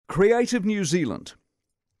Creative New Zealand.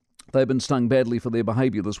 They've been stung badly for their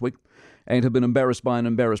behaviour this week and have been embarrassed by an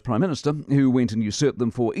embarrassed Prime Minister who went and usurped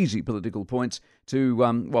them for easy political points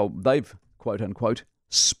to, they've, quote-unquote,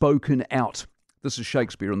 spoken out. This is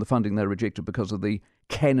Shakespeare and the funding they rejected because of the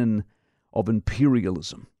canon of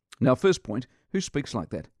imperialism. Now, first point, who speaks like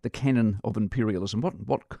that? The canon of imperialism.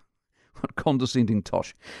 What condescending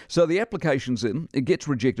tosh. So the application's in. It gets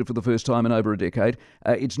rejected for the first time in over a decade.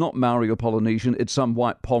 It's not Maori or Polynesian. It's some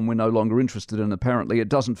white pom we're no longer interested in, apparently. It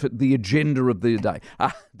doesn't fit the agenda of the day.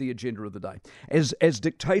 The agenda of the day. As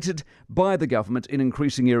dictated by the government in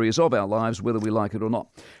increasing areas of our lives, whether we like it or not.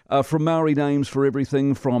 From Maori names for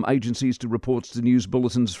everything, from agencies to reports to news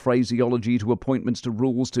bulletins, phraseology to appointments to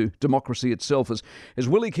rules to democracy itself. As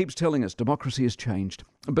Willie keeps telling us, democracy has changed.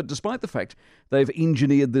 But despite the fact they've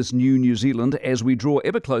engineered this New Zealand as we draw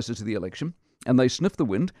ever closer to the election, and they sniff the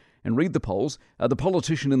wind and read the polls, the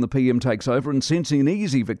politician in the PM takes over, and sensing an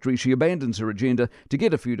easy victory, she abandons her agenda to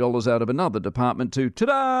get a few dollars out of another department to,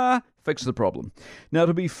 ta-da, fix the problem. Now,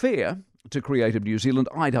 to be fair to Creative New Zealand,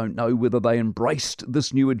 I don't know whether they embraced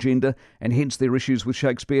this new agenda and hence their issues with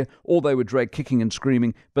Shakespeare, or they were dragged kicking and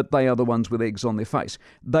screaming, but they are the ones with eggs on their face.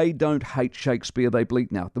 They don't hate Shakespeare, they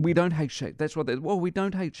bleat now. We don't hate Shakespeare. That's what we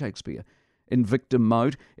don't hate Shakespeare. In victim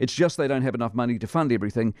mode. It's just they don't have enough money to fund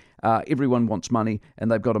everything. Everyone wants money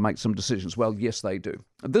and they've got to make some decisions. Well, yes, they do.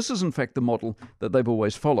 This is, in fact, the model that they've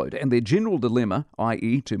always followed. And their general dilemma,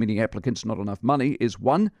 i.e. too many applicants, not enough money, is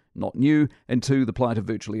one, not new, and two, the plight of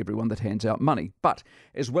virtually everyone that hands out money. But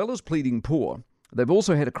as well as pleading poor, they've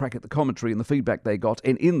also had a crack at the commentary and the feedback they got,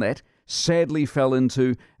 and in that, sadly fell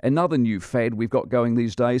into another new fad we've got going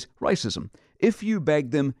these days, racism. If you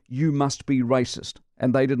bag them, you must be racist.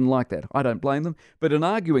 And they didn't like that. I don't blame them. But in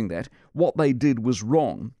arguing that what they did was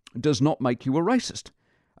wrong does not make you a racist.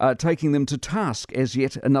 Taking them to task as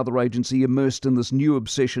yet another agency immersed in this new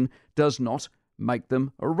obsession does not make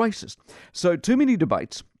them a racist. So too many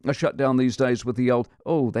debates are shut down these days with the old,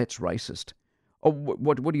 oh, that's racist. Oh,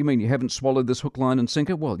 what do you mean? You haven't swallowed this hook, line and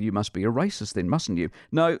sinker? Well, you must be a racist then, mustn't you?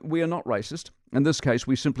 No, we are not racist. In this case,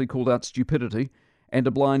 we simply called out stupidity and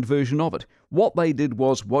a blind version of it. What they did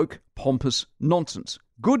was woke, pompous nonsense.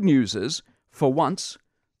 Good news is, for once,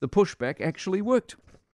 the pushback actually worked.